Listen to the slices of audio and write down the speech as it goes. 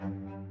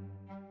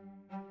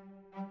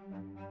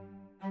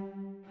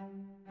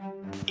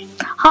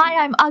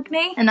Hi, I'm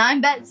Agni. And I'm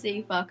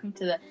Betsy. Welcome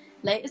to the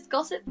latest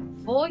gossip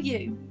for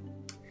you.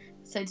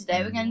 So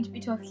today we're going to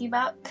be talking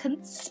about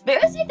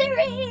conspiracy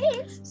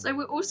theories. So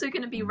we're also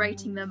going to be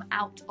rating them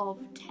out of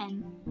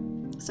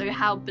 10. So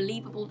how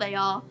believable they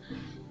are.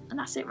 And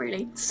that's it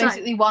really. So,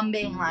 basically 1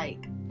 being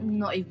like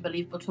not even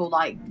believable at all,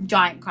 like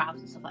giant crabs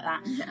and stuff like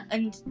that. Yeah.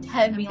 And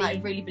 10 being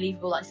like really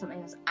believable, like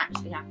something that's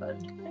actually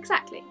happened.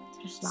 Exactly.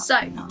 Just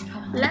like, So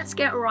let's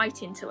get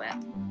right into it.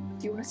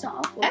 Do you want to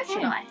start off or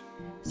should I?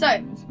 So,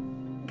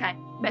 okay,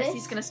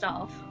 Betsy's going to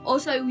start off.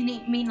 Also, we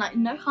mean like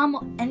no harm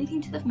or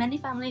anything to the many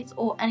families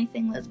or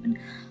anything that's been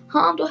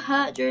harmed or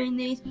hurt during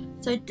these.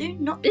 So do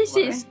not. This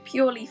worry. is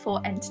purely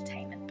for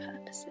entertainment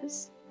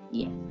purposes.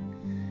 Yeah.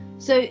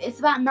 So it's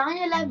about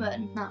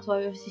 9/11. That's why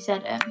we obviously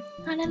said it.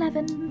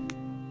 9/11.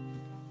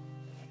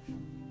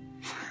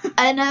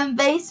 And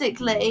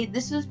basically,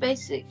 this was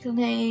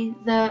basically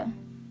the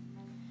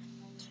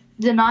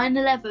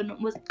 9/11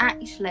 was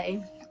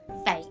actually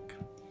fake.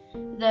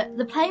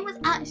 The plane was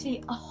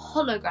actually a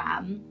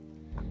hologram.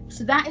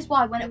 So that is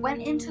why when it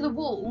went into the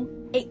wall,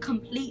 it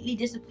completely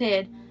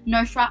disappeared.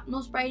 No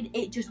shrapnel sprayed,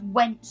 it just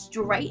went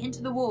straight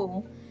into the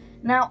wall.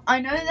 Now, I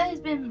know there has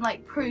been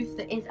like proof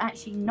that it's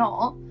actually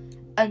not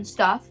and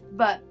stuff,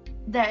 but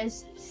there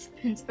is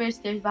conspiracy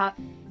theories about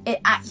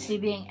it actually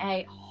being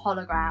a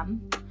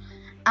hologram.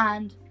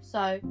 And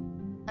so,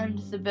 and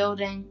the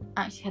building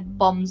actually had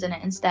bombs in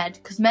it instead,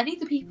 because many of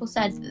the people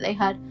said that they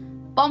had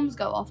bombs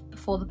go off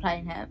before the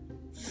plane hit.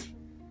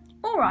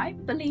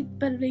 Alright,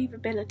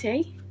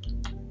 believability.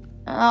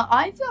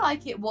 I feel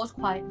like it was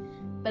quite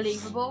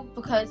believable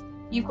because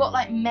you've got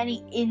like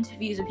many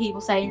interviews of people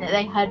saying that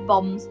they had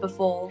bombs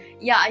before.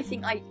 Yeah, I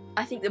think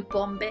the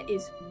bomb bit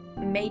is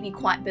maybe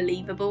quite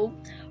believable,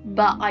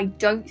 but I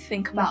don't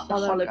think about the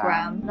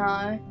hologram.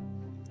 No.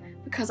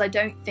 Because I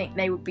don't think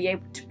they would be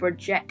able to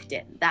project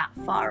it that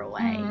far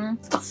away.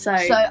 So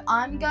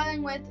I'm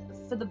going with,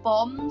 for the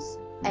bombs,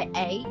 at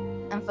 8,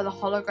 and for the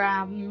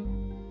hologram,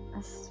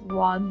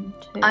 1,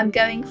 2. I'm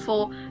going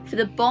for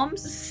the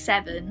bombs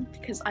 7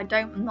 because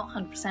I'm not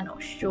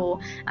 100% sure,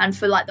 and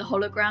for like the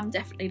hologram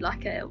definitely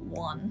like a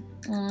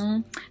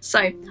 1.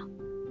 So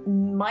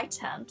my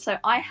turn. So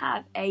I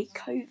have a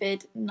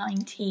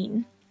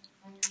COVID-19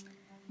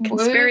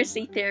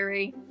 conspiracy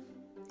theory.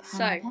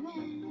 So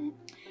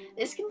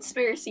this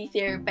conspiracy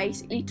theory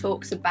basically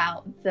talks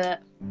about the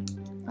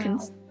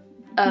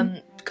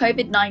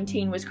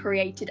COVID-19 was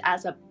created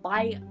as a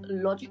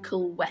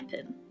biological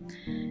weapon.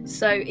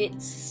 So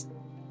it's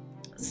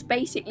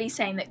basically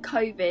saying that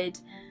COVID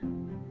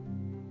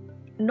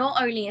not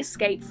only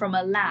escaped from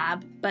a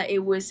lab, but it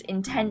was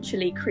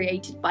intentionally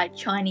created by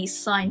Chinese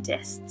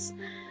scientists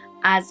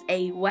as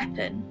a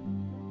weapon.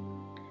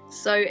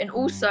 So, and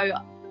also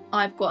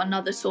I've got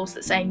another source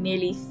that's saying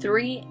nearly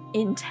 3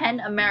 in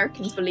 10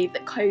 Americans believe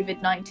that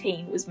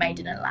COVID-19 was made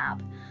in a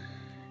lab.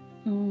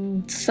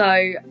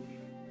 So,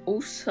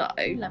 also,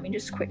 let me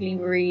just quickly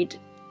read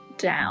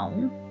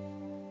down.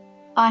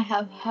 I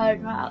have heard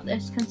about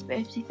this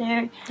conspiracy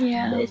theory.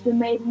 Yeah. That it's been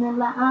made in a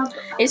lab.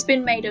 It's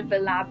been made of a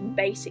lab and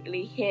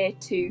basically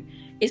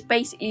it's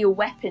basically a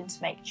weapon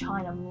to make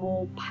China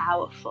more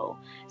powerful.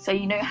 So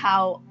you know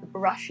how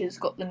Russia's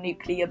got the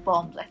nuclear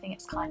bombs? I think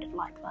it's kind of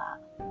like that.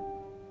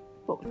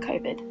 But with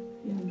COVID.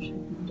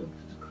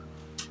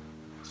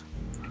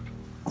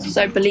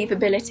 So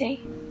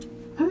believability?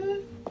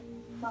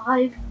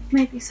 5,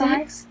 maybe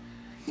 6.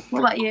 What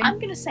about you? I'm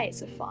gonna say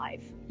it's a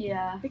 5.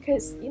 Yeah.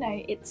 Because, you know,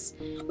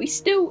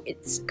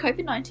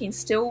 COVID-19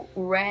 still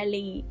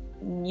rarely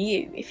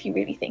new if you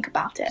really think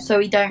about it. So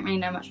we don't really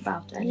know much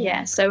about it.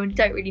 Yeah, so we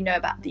don't really know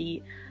about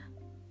the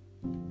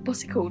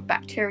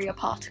bacteria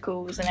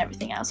particles and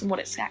everything else and what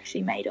it's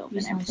actually made of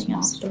and everything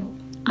else.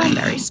 I'm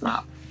very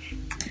smart.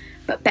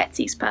 But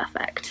Betsy's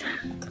perfect.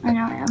 I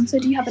know I am. So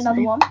do you have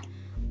another one?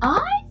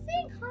 I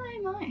think I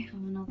might have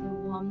another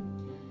one.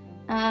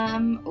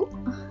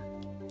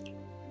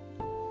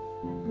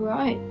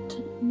 Right,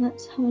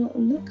 let's have a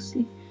little look,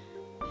 see.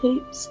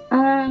 Hoops.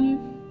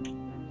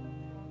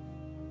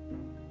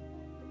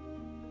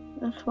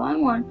 Let's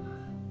find one.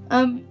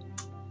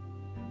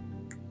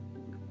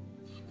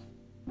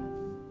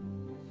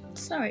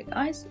 Sorry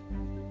guys.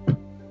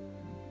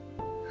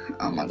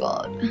 Oh my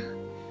god.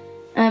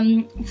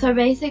 So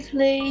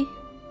basically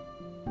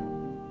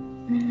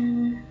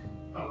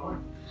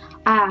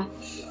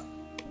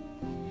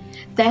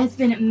there's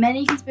been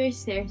many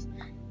conspiracy theories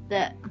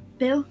that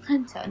Bill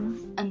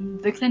Clinton and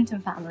the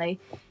Clinton family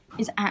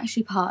is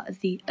actually part of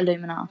the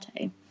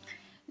Illuminati.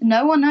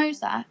 No one knows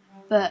that,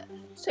 but...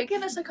 So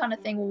give us a kind of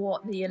thing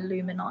what the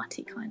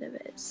Illuminati kind of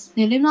is.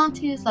 The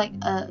Illuminati is like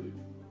a...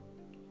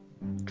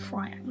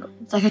 triangle.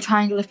 It's like a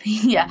triangle of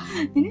people, yeah.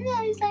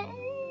 It's like...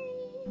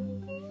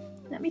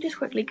 Let me just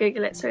quickly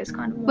Google it so it's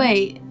kind of...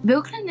 Wait,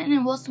 Bill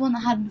Clinton was the one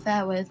that had an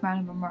affair with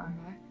Marilyn Monroe,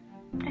 right?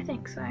 I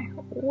think so.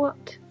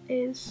 What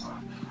is...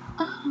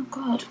 Oh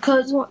god,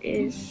 because... What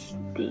is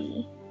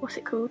the... What's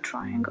it called?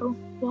 Triangle?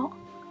 What?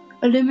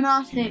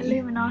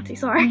 Illuminati,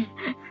 sorry.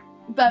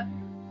 But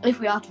if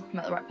we are talking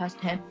about the right person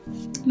here,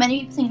 many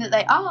people think that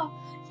they are.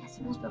 Yes, Yes,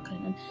 it was Bill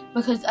Clinton.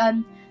 Because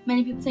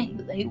many people think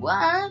that they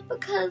were,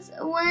 because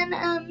when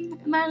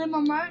Marilyn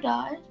Monroe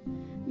died,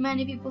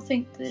 many people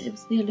think that it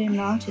was the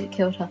Illuminati that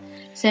killed her.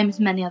 Same as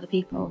many other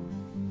people.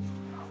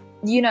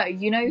 You know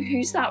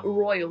who's that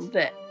royal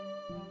that...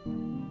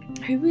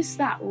 Who is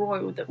that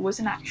royal that was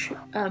an actual...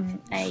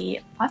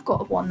 I've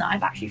got one that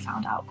I've actually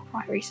found out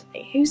quite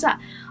recently. Who's that?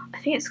 I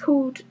think it's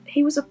called...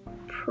 He was a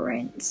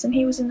prince, and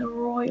he was in the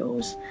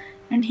royals,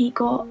 and he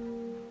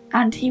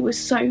was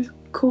so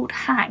called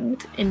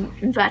hanged, in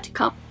inverted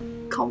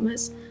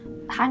commas,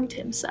 hanged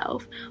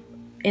himself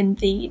in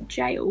the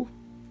jail.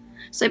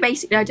 So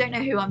basically, I don't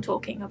know who I'm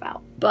talking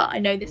about, but I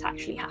know this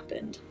actually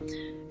happened.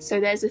 So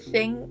there's a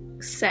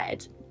thing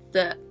said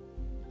that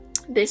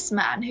this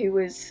man, who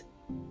was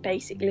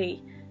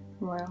basically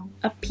Royal,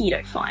 a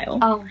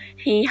paedophile,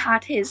 he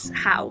had his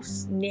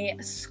house near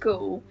a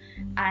school,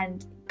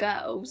 and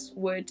girls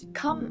would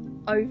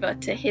come over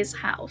to his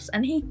house,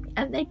 and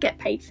they'd get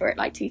paid for it,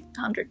 like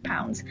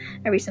 £200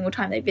 every single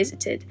time they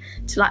visited,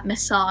 to like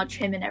massage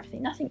him and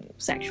everything. Nothing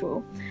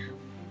sexual,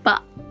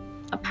 but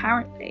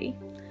apparently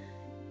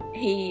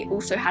he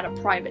also had a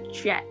private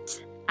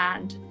jet,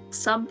 and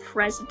some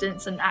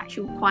presidents and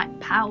actual quite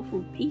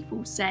powerful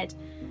people said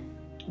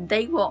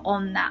they were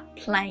on that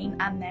plane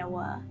and there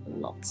were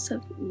lots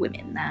of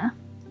women there.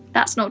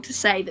 That's not to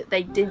say that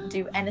they didn't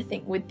do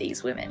anything with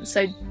these women,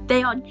 so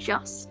they are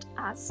just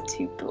as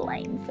to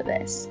blame for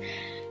this.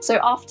 So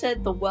after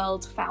the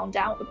world found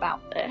out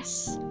about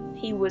this,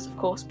 he was of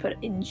course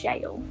put in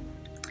jail.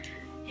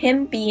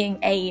 Him being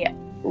a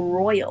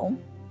royal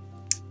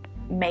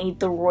made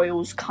the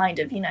royals kind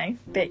of,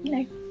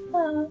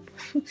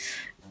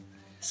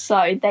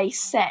 so they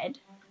said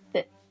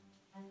that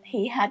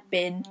he had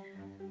been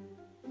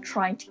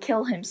trying to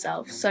kill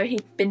himself, so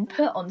he'd been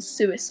put on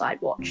suicide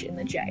watch in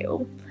the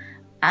jail.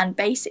 And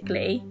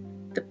basically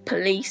the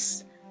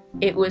police,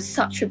 it was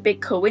such a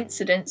big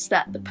coincidence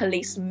that the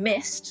police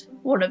missed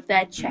one of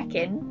their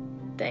check-in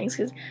things,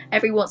 because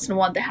every once in a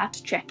while they had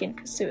to check in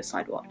because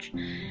suicide watch,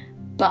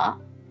 but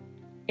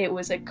it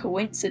was a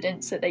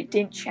coincidence that they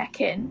didn't check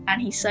in,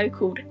 and he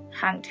so-called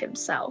hanged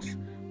himself.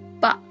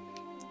 But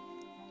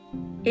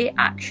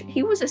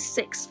he was a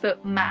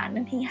 6-foot man,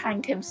 and he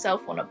hanged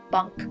himself on a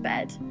bunk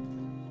bed.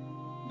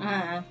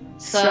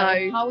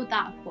 So how would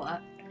that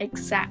work?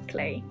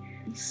 Exactly.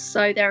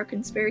 So there are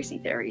conspiracy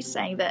theories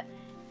saying that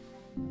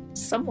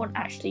someone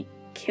actually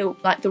killed,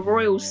 like the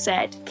royals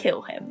said,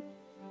 kill him.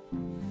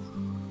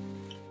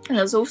 And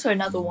there's also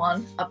another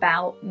one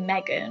about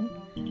Meghan,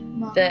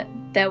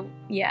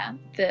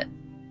 that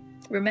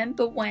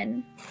remember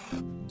when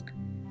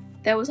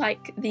there was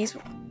like these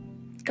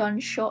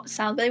gunshot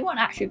sounds? They weren't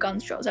actually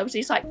gunshots. There was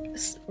these like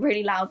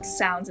really loud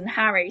sounds, and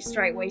Harry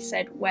straight away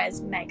said,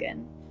 "Where's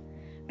Meghan?"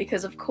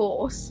 Because of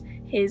course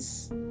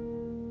his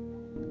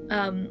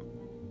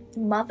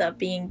mother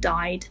being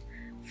died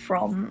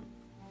from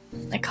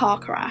a car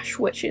crash,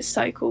 which is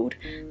so called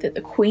that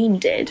the Queen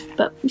did,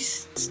 but we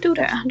still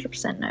don't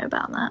 100% know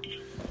about that.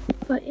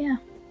 But yeah,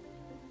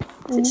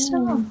 it's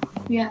still on.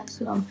 Yeah, it's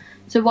still on.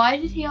 So why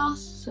did he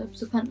ask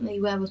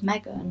subsequently where was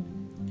Meghan?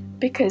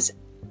 Because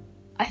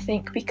I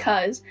think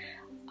because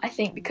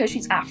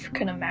she's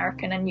African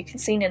American, and you can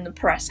see in the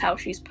press how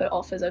she's put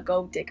off as a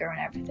gold digger and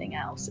everything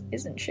else,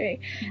 isn't she?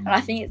 And I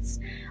think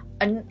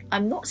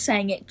I'm not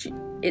saying it's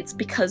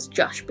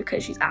just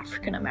because she's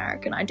African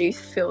American. I do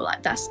feel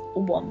like that's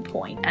one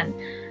point, and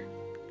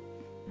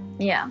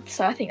yeah,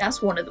 so I think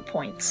that's one of the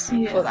points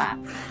for that.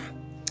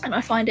 And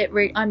I find it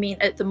really, I mean,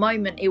 at the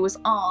moment it was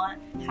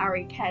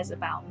Harry cares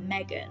about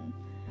Meghan,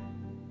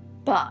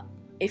 but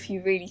if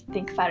you really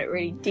think about it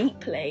really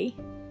deeply,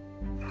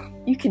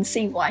 you can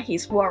see why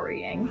he's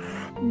worrying.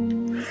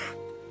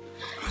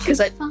 Because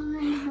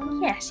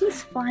yeah,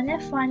 she's fine. They're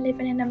fine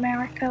living in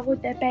America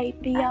with their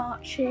baby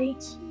Archie.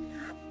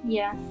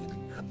 Yeah.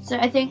 So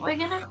I think we're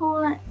gonna call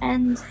an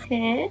end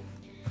here,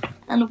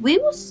 and we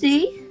will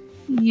see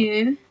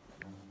you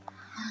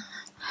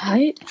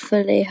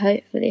hopefully,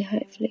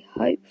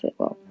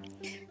 well,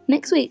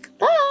 next week.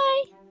 Bye.